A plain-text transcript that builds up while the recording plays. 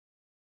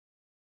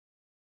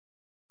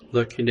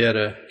looking at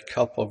a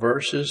couple of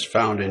verses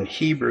found in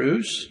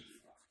Hebrews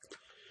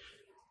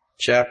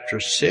chapter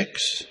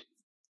 6,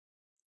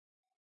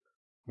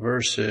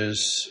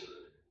 verses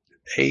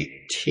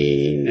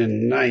 18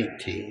 and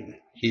 19.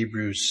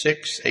 Hebrews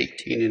 6,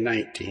 18 and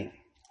 19.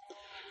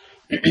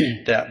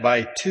 That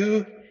by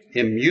two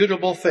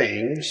immutable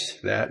things,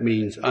 that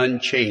means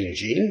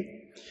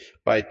unchanging,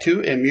 by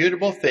two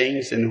immutable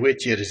things in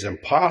which it is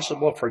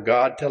impossible for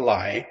God to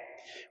lie,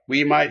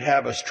 we might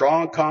have a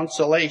strong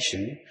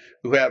consolation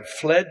who have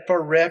fled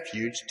for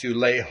refuge to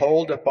lay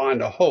hold upon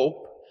the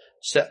hope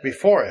set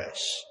before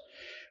us,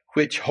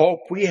 which hope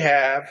we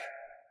have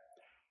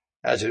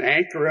as an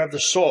anchor of the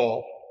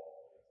soul,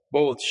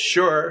 both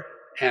sure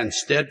and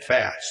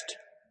steadfast.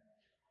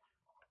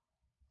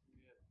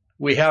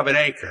 We have an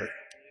anchor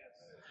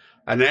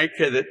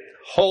that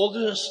holds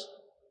us,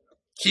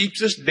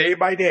 keeps us day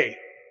by day.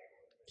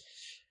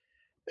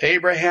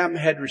 Abraham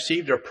had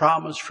received a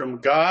promise from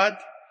God.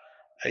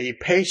 He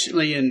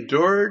patiently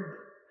endured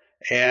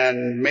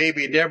and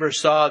maybe never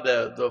saw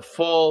the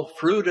full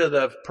fruit of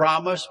the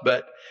promise,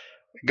 but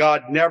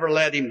God never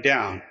let him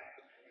down.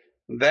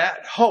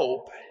 That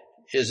hope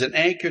is an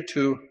anchor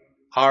to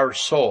our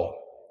soul.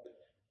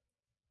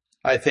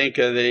 I think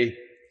of the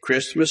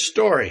Christmas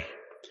story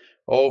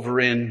over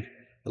in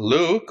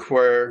Luke,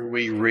 where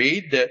we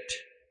read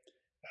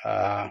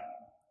that,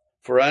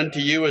 for unto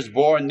you is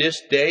born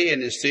this day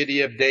in the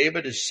city of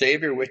David a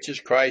Savior, which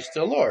is Christ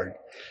the Lord.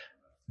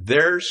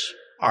 There's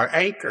our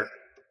anchor.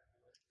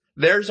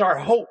 There's our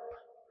hope.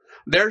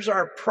 There's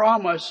our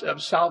promise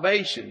of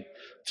salvation.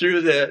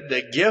 Through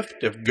the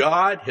gift of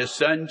God, His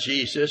Son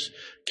Jesus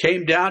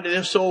came down to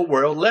this old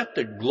world, left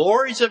the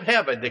glories of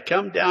heaven to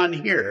come down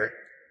here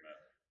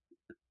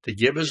to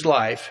give His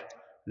life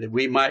that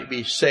we might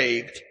be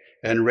saved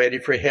and ready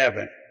for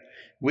heaven.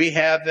 We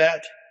have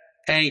that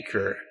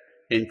anchor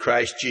in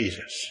Christ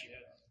Jesus.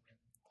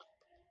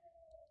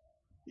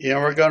 You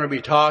know, we're going to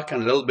be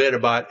talking a little bit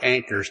about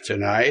anchors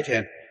tonight,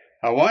 and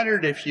I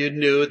wondered if you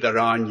knew that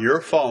on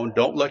your phone,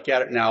 don't look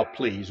at it now,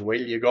 please, wait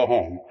till you go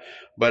home,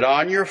 but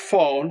on your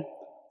phone,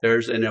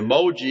 there's an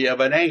emoji of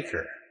an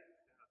anchor.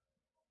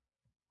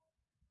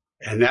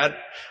 And that,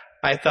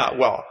 I thought,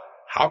 well,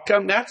 how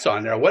come that's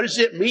on there? What does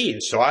it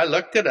mean? So I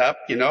looked it up,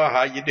 you know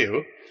how you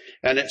do,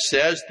 and it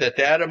says that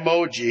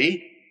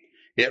emoji,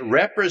 it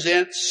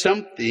represents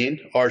something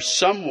or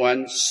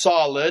someone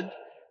solid,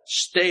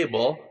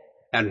 stable,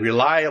 and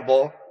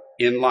reliable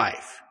in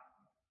life.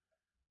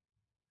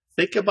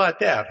 Think about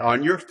that.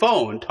 On your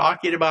phone,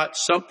 talking about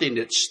something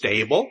that's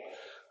stable,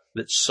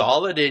 that's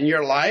solid in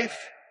your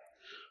life.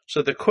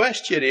 So the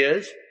question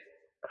is,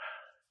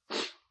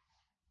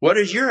 what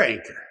is your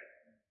anchor?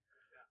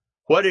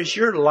 What is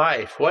your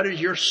life? What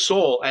is your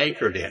soul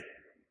anchored in?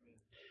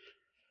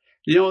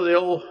 You know, the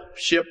old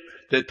ship,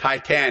 the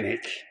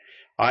Titanic,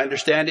 I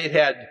understand it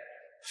had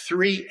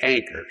 3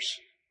 anchors.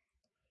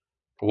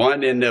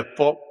 One in the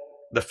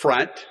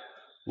front,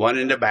 one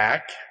in the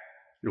back,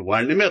 and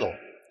one in the middle.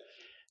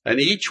 And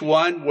each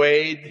one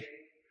weighed,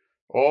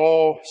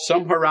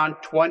 somewhere around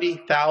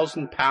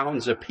 20,000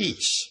 pounds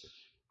apiece,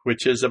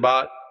 which is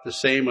about the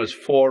same as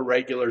 4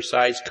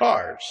 regular-sized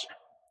cars.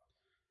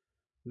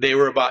 They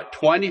were about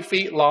 20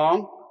 feet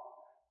long,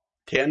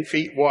 10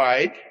 feet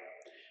wide,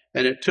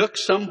 and it took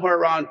somewhere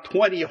around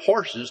 20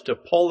 horses to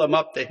pull them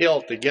up the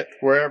hill to get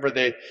wherever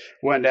they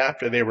went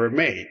after they were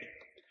made.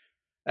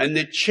 And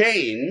the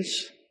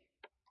chains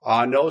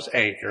on those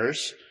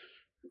anchors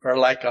are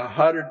like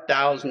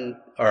 100,000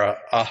 or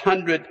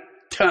 100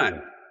 ton.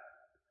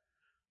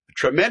 A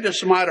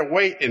tremendous amount of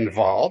weight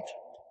involved.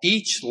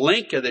 Each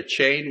link of the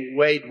chain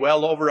weighed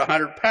well over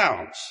 100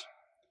 pounds.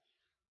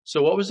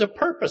 So what was the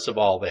purpose of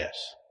all this?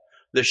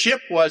 The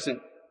ship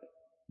wasn't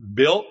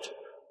built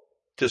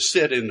to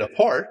sit in the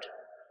port.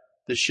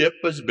 The ship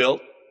was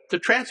built to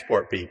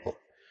transport people,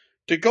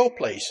 to go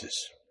places.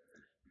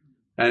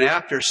 And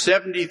after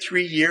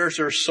 73 years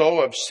or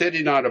so of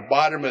sitting on the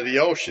bottom of the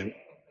ocean,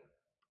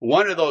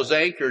 one of those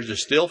anchors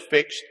is still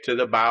fixed to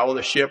the bow of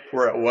the ship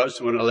where it was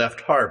when it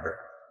left harbor.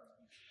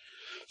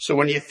 So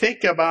when you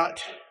think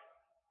about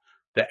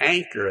the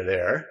anchor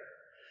there,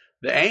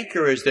 the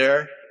anchor is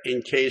there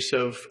in case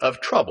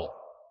of trouble,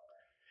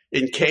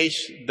 in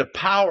case the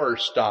power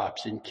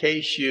stops, in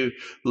case you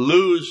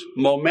lose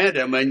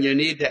momentum and you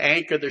need to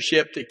anchor the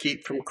ship to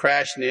keep from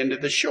crashing into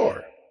the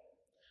shore.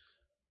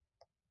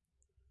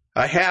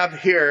 I have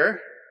here,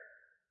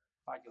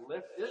 if I can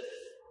lift it,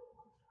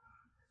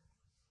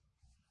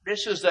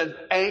 this is an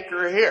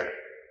anchor here,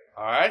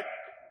 all right?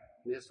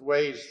 This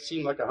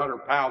seems like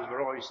 100 pounds, but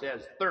it only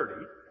says 30.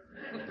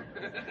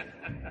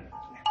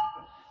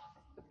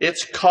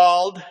 It's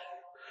called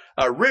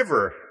a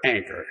river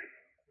anchor.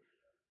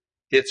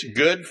 It's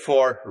good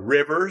for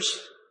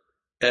rivers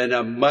and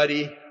a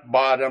muddy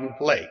bottom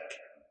lake.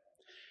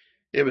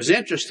 It was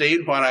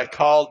interesting when I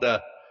called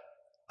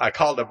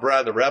a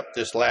brother up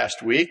this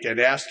last week and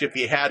asked if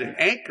he had an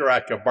anchor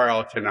I could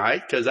borrow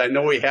tonight, because I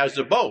know he has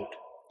a boat.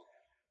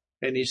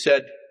 And he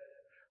said,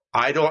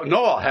 I don't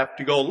know, I'll have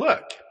to go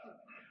look.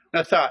 And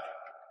I thought,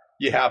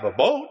 you have a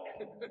boat?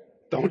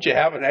 don't you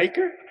have an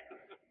anchor?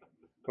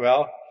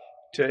 Well,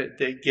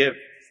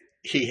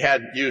 he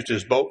hadn't used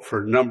his boat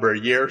for a number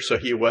of years, so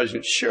he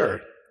wasn't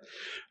sure.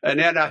 And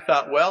then I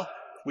thought, well,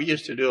 we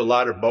used to do a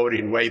lot of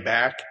boating way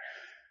back,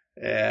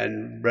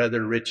 and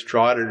Brother Rich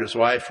Trotter and his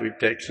wife, we've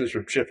taken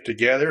some trips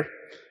together.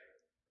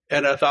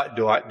 And I thought,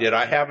 did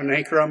I have an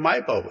anchor on my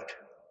boat?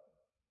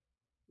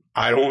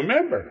 I don't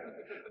remember.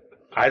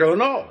 I don't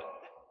know.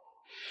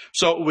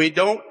 So we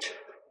don't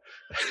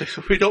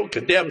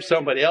condemn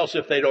somebody else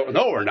if they don't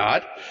know or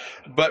not,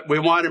 but we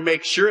want to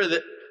make sure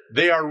that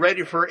they are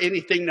ready for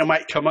anything that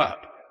might come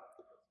up.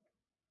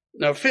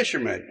 Now,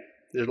 fishermen,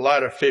 there's a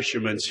lot of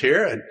fishermen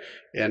here,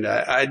 and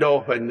I know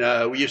when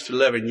we used to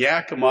live in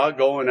Yakima,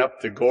 going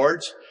up the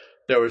gorge,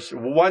 there was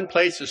one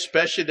place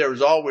especially, there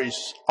was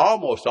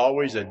almost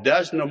always a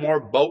dozen or more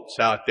boats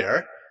out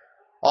there,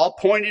 all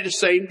pointing the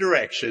same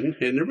direction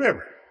in the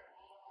river.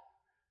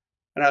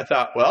 And I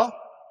thought, well,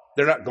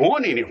 they're not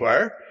going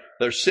anywhere.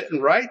 They're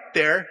sitting right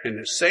there in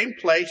the same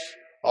place,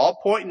 all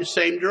pointing the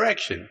same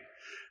direction.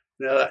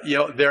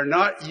 They're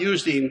not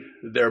using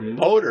their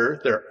motor,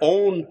 their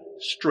own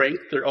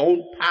strength, their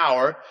own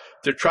power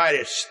to try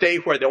to stay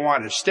where they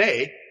want to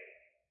stay.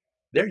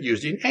 They're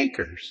using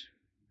anchors.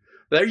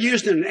 They're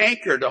using an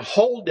anchor to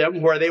hold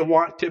them where they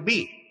want to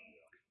be.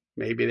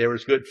 Maybe there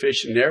was good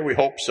fishing there. We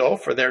hope so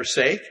for their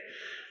sake.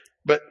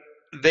 But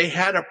they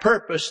had a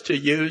purpose to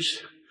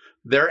use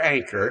their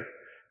anchor,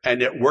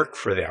 and it worked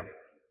for them.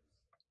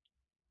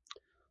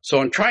 So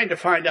in trying to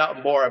find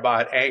out more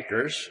about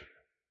anchors,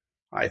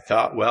 I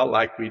thought, well,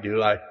 like we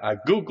do, I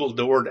Googled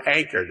the word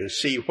anchor to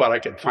see what I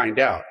could find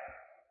out.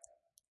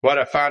 What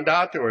I found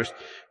out, there was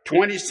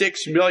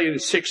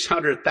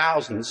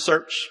 26,600,000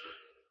 search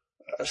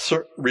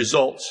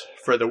results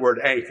for the word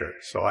anchor.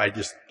 So I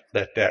just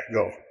let that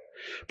go.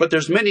 But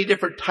there's many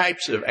different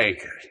types of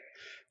anchors.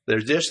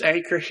 There's this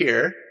anchor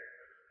here.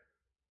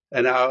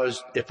 And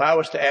if I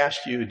was to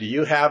ask you, do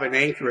you have an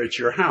anchor at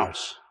your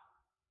house?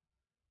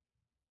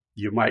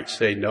 You might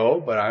say no,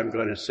 but I'm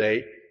going to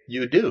say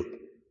you do.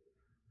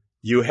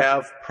 You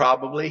have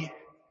probably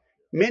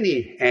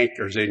many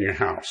anchors in your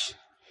house.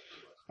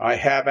 I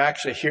have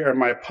actually here in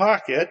my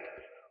pocket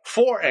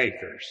 4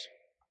 anchors.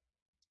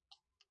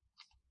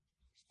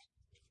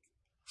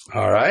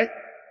 All right.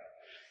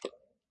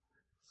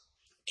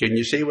 Can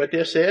you see what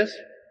this is?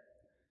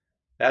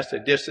 That's the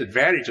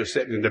disadvantage of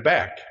sitting in the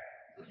back.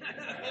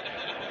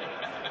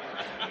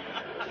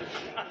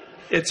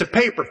 It's a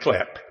paper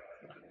clip.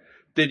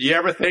 Did you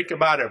ever think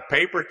about a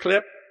paper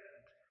clip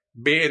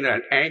being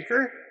an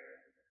anchor?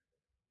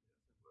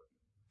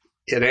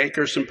 It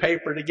anchors some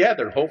paper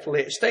together.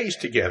 Hopefully it stays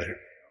together.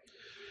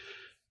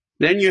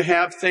 Then you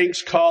have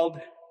things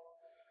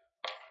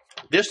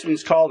this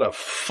one's called a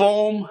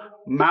foam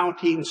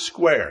mounting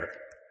square.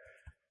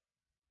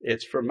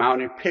 It's for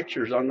mounting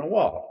pictures on the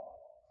wall.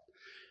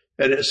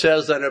 And it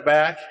says on the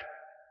back,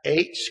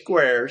 8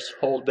 squares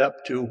hold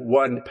up to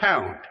 1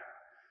 pound.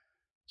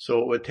 So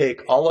it would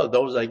take all of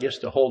those, I guess,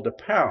 to hold a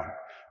pound.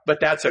 But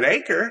that's an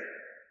anchor.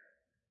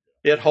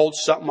 It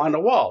holds something on the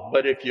wall.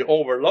 But if you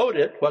overload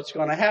it, what's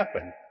going to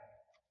happen?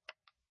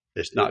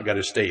 It's not going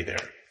to stay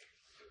there.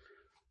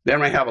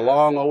 Then we have a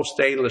long old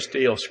stainless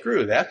steel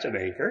screw. That's an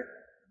anchor.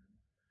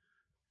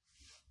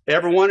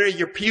 Every one of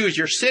your pews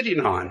you're sitting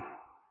on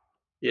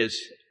is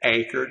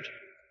anchored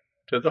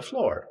to the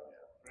floor.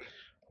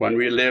 When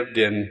we lived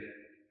in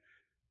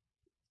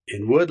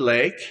Wood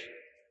Lake,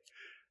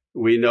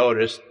 we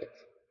noticed,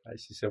 I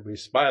see somebody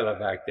smiling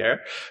back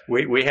there,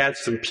 we had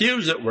some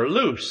pews that were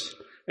loose.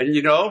 And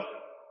I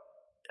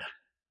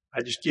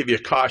just give you a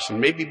caution.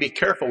 Maybe be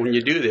careful when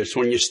you do this.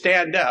 When you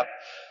stand up,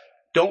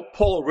 don't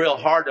pull real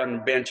hard on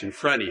the bench in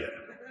front of you.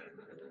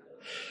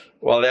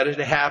 Well, that had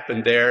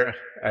happened there,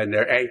 and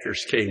their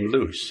anchors came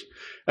loose.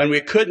 And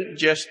we couldn't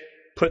just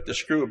put the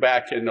screw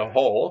back in the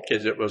hole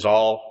because it was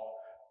all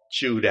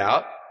chewed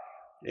out.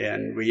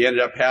 And we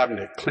ended up having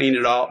to clean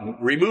it out,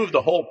 remove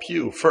the whole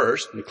pew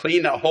first, and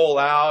clean that hole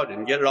out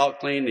and get it all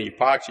clean, the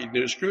epoxy,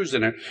 new screws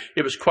in it.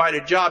 It was quite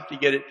a job to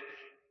get it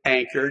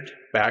anchored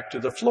back to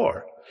the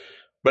floor.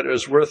 But it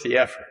was worth the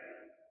effort.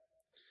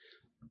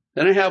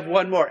 Then I have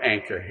one more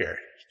anchor here.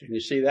 Can you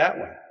see that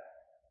one?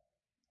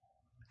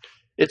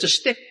 It's a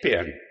stick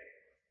pin.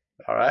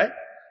 All right?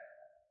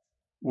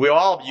 We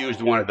all have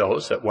used one of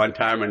those at one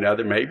time or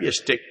another, maybe a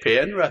stick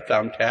pin or a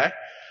thumbtack.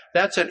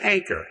 That's an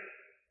anchor.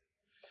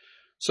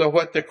 So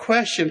what the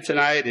question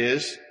tonight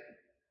is,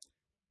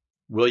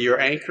 will your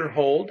anchor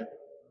hold?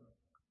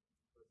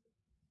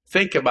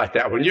 Think about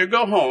that. When you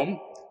go home,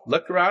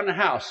 look around the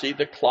house, see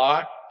the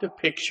clock, the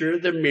picture,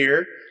 the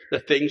mirror, the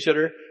things that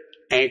are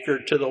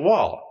anchored to the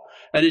wall.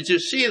 And as you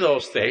see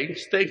those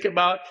things, think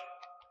about,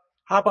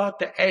 how about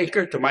the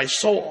anchor to my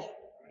soul?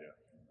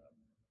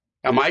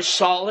 Am I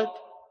solid?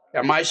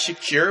 Am I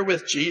secure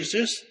with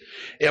Jesus?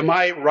 Am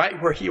I right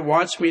where He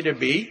wants me to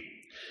be?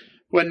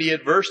 When the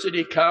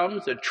adversity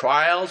comes, the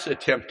trials, the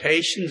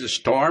temptations, the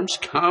storms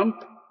come,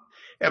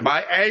 am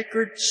I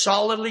anchored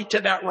solidly to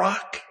that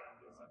rock?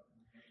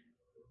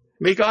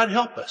 May God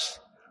help us.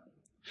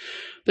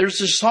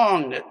 There's a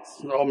song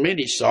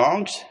many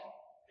songs.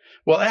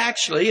 Well,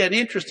 actually, an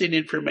interesting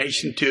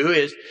information too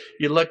is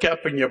you look up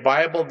in your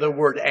Bible the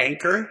word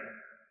anchor.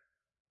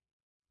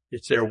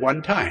 It's there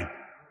one time.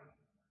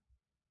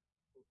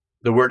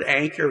 The word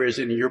anchor is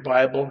in your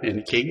Bible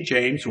in King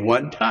James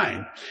one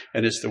time.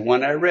 And it's the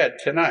one I read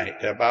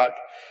tonight about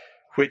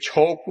which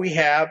hope we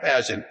have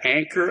as an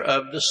anchor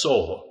of the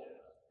soul.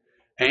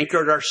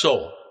 Anchored our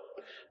soul.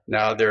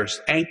 Now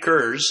there's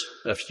anchors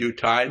a few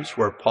times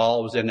where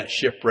Paul was in a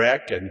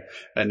shipwreck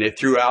and they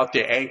threw out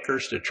the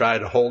anchors to try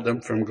to hold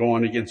him from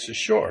going against the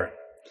shore.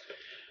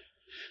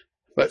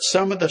 But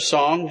some of the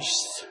songs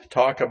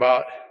talk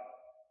about,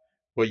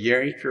 will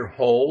your anchor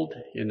hold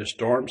in the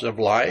storms of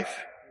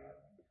life?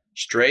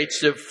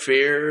 Straits of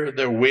fear,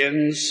 the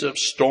winds of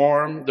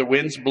storm, the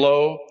winds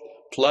blow,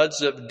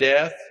 floods of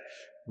death.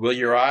 Will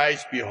your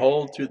eyes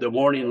behold through the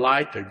morning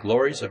light the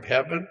glories of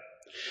heaven?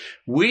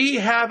 We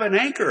have an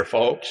anchor,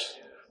 folks.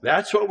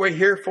 That's what we're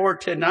here for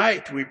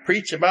tonight. We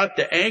preach about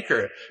the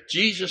anchor,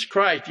 Jesus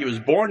Christ. He was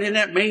born in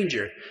that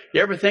manger.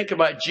 You ever think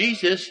about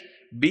Jesus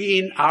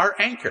being our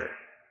anchor?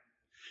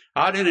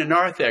 Out in the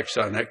narthex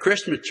on that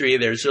Christmas tree,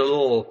 there's a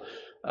little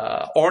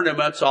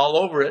ornaments all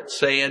over it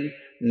saying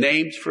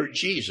names for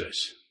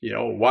Jesus. You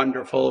know,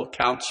 wonderful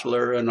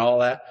counselor and all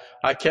that.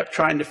 I kept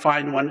trying to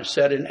find one that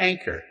said an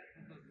anchor.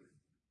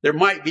 There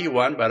might be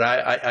one, but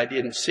I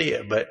didn't see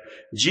it. But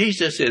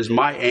Jesus is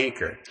my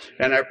anchor,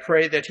 and I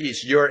pray that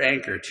he's your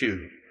anchor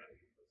too.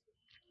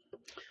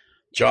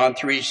 John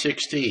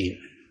 3:16.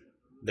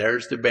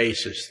 There's the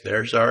basis.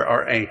 There's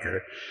our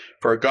anchor.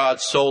 For God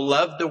so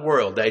loved the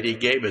world that he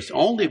gave his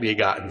only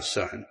begotten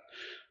Son,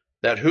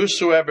 that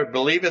whosoever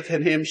believeth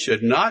in him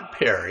should not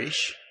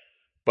perish,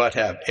 but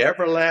have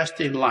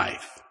everlasting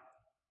life.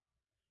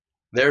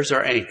 There's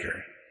our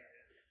anchor.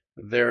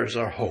 There's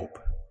our hope.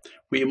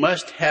 We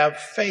must have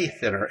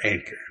faith in our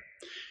anchor.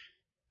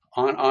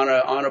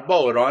 On a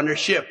boat, on a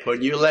ship,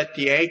 when you let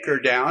the anchor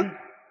down,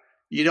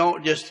 you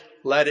don't just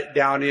let it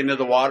down into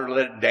the water,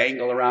 let it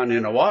dangle around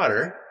in the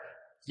water.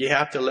 You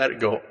have to let it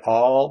go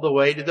all the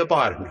way to the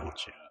bottom,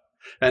 don't you?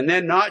 And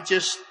then not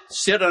just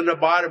sit on the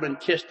bottom and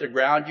kiss the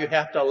ground. You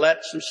have to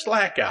let some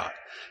slack out.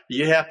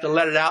 You have to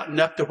let it out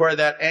enough to where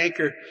that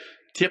anchor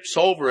tips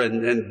over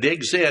and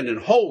digs in and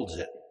holds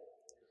it.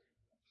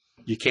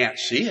 You can't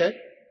see it.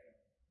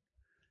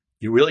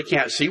 You really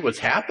can't see what's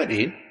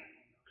happening,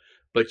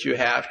 but you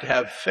have to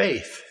have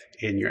faith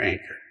in your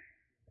anchor.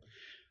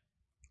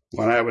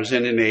 When I was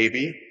in the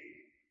Navy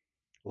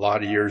a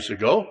lot of years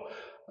ago,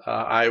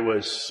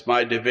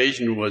 my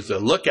division was a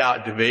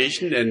lookout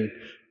division, and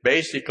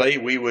basically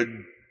we would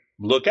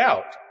look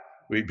out.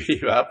 We'd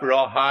be up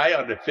real high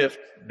on the fifth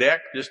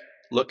deck, just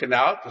looking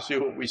out to see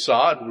what we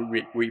saw, and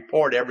we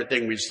report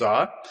everything we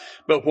saw.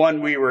 But when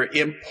we were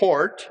in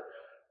port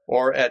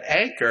or at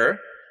anchor,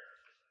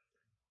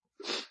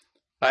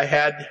 I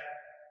had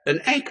an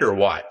anchor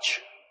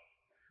watch.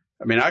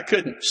 I mean, I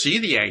couldn't see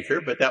the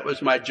anchor, but that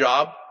was my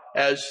job.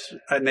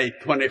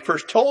 When they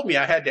first told me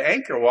I had the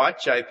anchor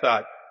watch, I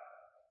thought,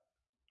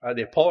 are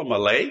they pulling my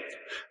leg?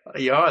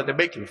 Are they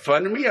making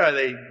fun of me? Are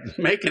they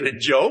making a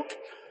joke?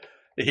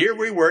 Here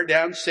we were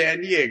down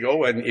San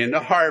Diego and in the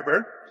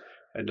harbor,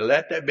 and they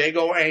let that big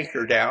old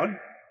anchor down,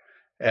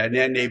 and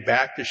then they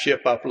backed the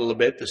ship up a little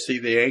bit to see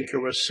the anchor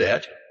was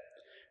set.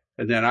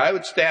 And then I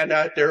would stand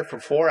out there for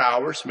 4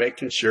 hours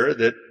making sure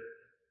that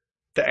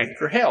the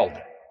anchor held.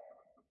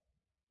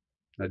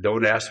 Now,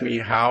 don't ask me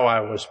how I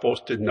was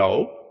supposed to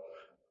know,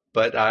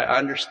 but I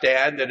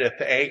understand that if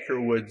the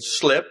anchor would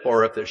slip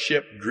or if the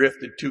ship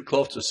drifted too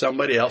close to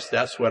somebody else,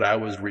 that's what I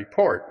was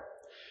report.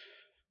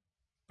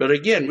 But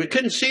again, we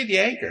couldn't see the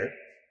anchor,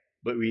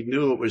 but we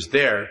knew it was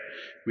there.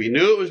 We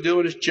knew it was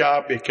doing its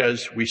job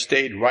because we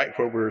stayed right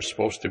where we were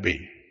supposed to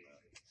be.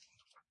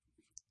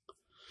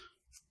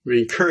 We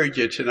encourage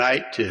you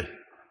tonight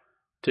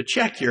to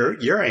check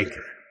your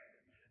anchor.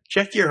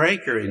 Check your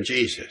anchor in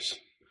Jesus.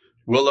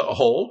 Will it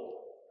hold?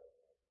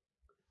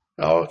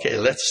 Okay,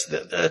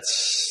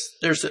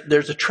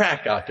 there's a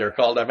track out there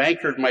called I've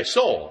Anchored My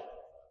Soul.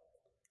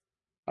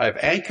 I've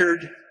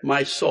anchored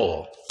my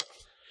soul.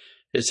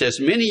 It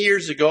says, many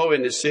years ago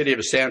in the city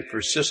of San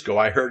Francisco,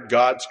 I heard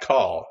God's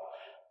call.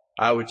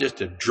 I was just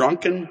a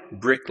drunken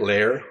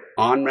bricklayer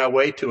on my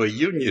way to a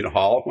union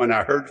hall when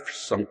I heard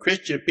some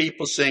Christian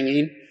people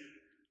singing,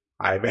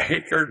 I've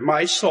anchored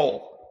my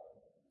soul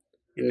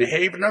in the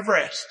haven of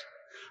rest.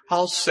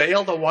 I'll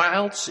sail the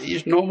wild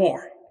seas no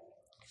more.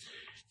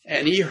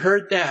 And he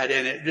heard that,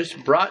 and it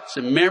just brought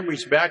some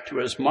memories back to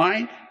his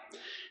mind.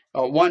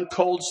 One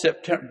cold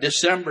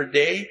December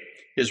day,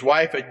 his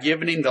wife had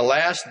given him the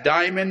last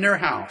dime in their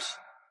house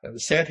and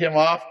sent him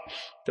off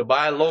to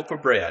buy a loaf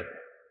of bread.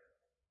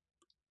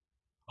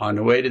 On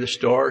the way to the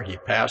store, he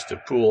passed a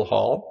pool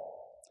hall.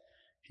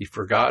 He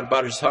forgot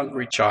about his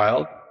hungry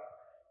child,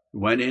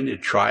 went in to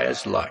try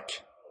his luck.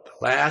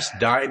 The last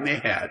dime they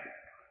had.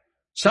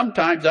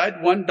 Sometimes I'd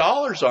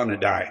 $1 on a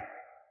dime,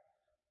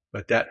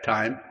 but that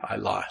time I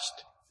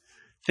lost.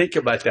 Think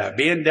about that,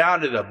 being down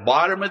to the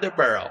bottom of the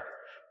barrel,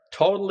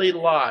 totally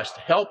lost,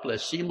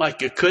 helpless, seemed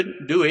like you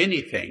couldn't do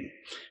anything.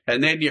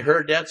 And then you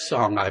heard that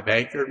song, I've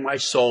anchored my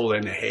soul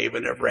in a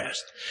haven of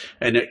rest.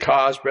 And it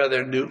caused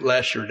Brother Newt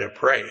Lesher to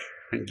pray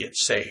and get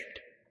saved.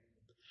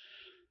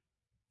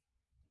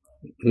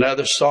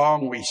 Another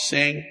song we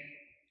sing,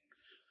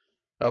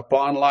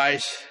 upon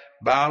life's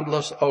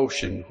boundless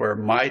ocean where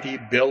mighty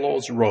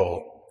billows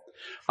roll,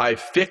 I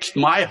fixed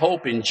my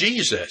hope in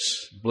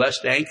Jesus,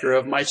 blessed anchor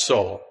of my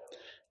soul.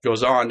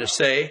 Goes on to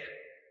say,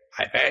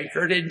 I've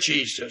anchored in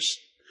Jesus,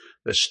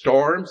 the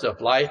storms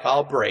of life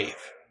I'll brave.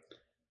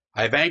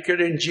 I've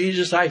anchored in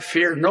Jesus, I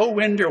fear no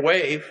wind or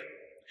wave.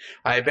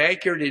 I've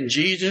anchored in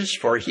Jesus,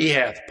 for he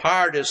hath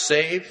power to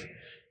save.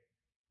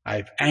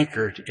 I've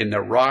anchored in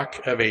the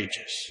rock of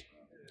ages.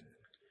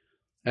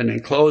 And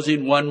in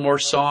closing, one more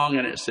song,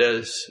 and it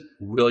says,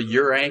 will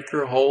your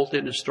anchor hold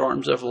in the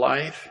storms of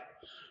life?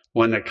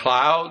 When the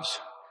clouds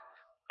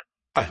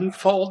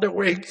unfold the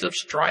wings of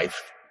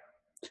strife.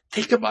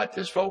 Think about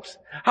this, folks.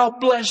 How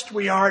blessed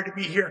we are to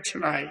be here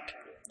tonight.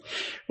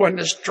 When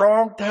the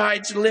strong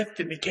tides lift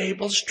and the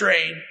cables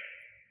strain,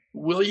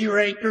 will your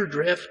anchor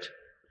drift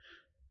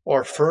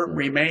or firm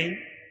remain?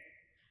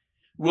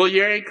 Will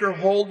your anchor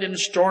hold in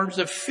storms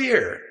of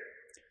fear?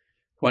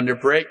 When the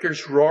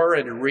breakers roar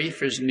and the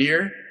reef is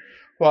near,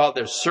 while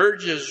the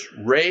surges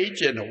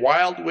rage and the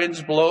wild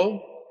winds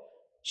blow,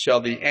 shall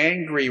the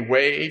angry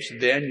waves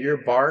then your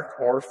bark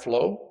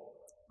o'erflow?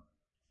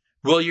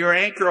 Will your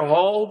anchor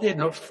hold in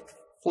the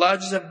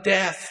floods of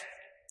death?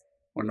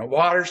 When the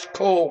water's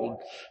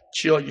cold,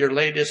 chill your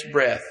latest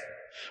breath.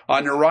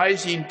 On the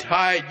rising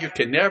tide you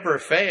can never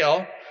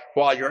fail,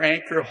 while your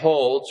anchor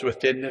holds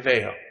within the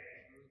veil.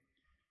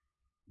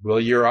 Will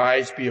your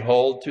eyes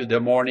behold through the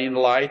morning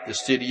light the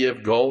city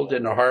of gold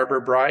and the harbor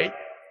bright?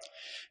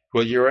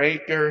 Will you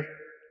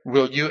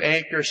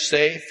anchor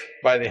safe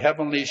by the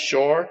heavenly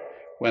shore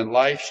when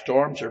life's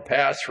storms are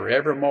past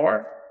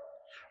forevermore?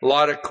 A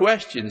lot of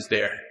questions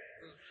there.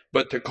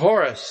 But the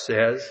chorus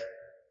says,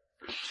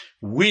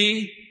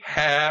 we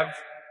have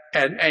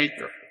an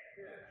anchor.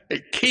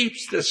 It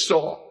keeps the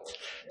soul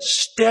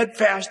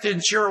steadfast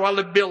and sure while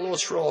the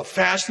billows roll,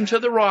 fastened to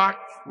the rock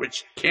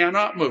which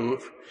cannot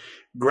move,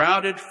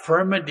 grounded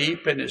firm and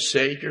deep in his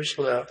Savior's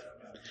love.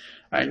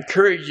 I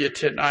encourage you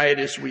tonight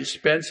as we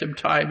spend some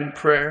time in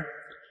prayer,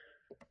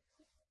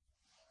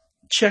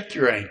 check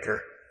your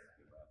anchor.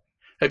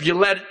 Have you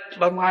let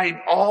the line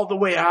all the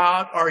way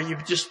out, or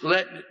you've just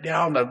let it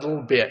down a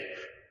little bit?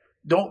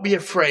 Don't be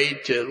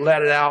afraid to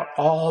let it out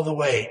all the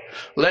way.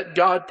 Let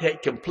God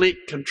take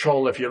complete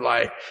control of your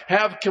life.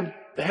 Have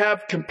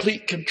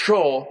complete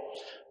control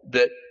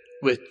that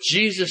with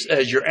Jesus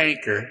as your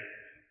anchor,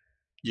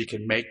 you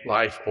can make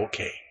life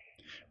okay.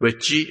 With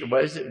Jesus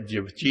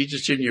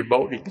in your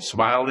boat, you can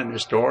smile in the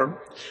storm.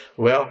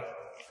 Well,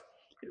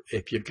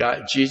 if you've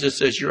got Jesus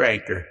as your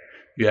anchor,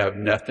 you have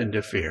nothing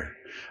to fear.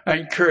 I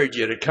encourage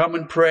you to come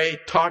and pray.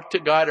 Talk to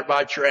God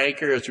about your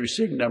anchor as we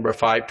sing number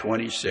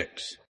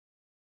 526.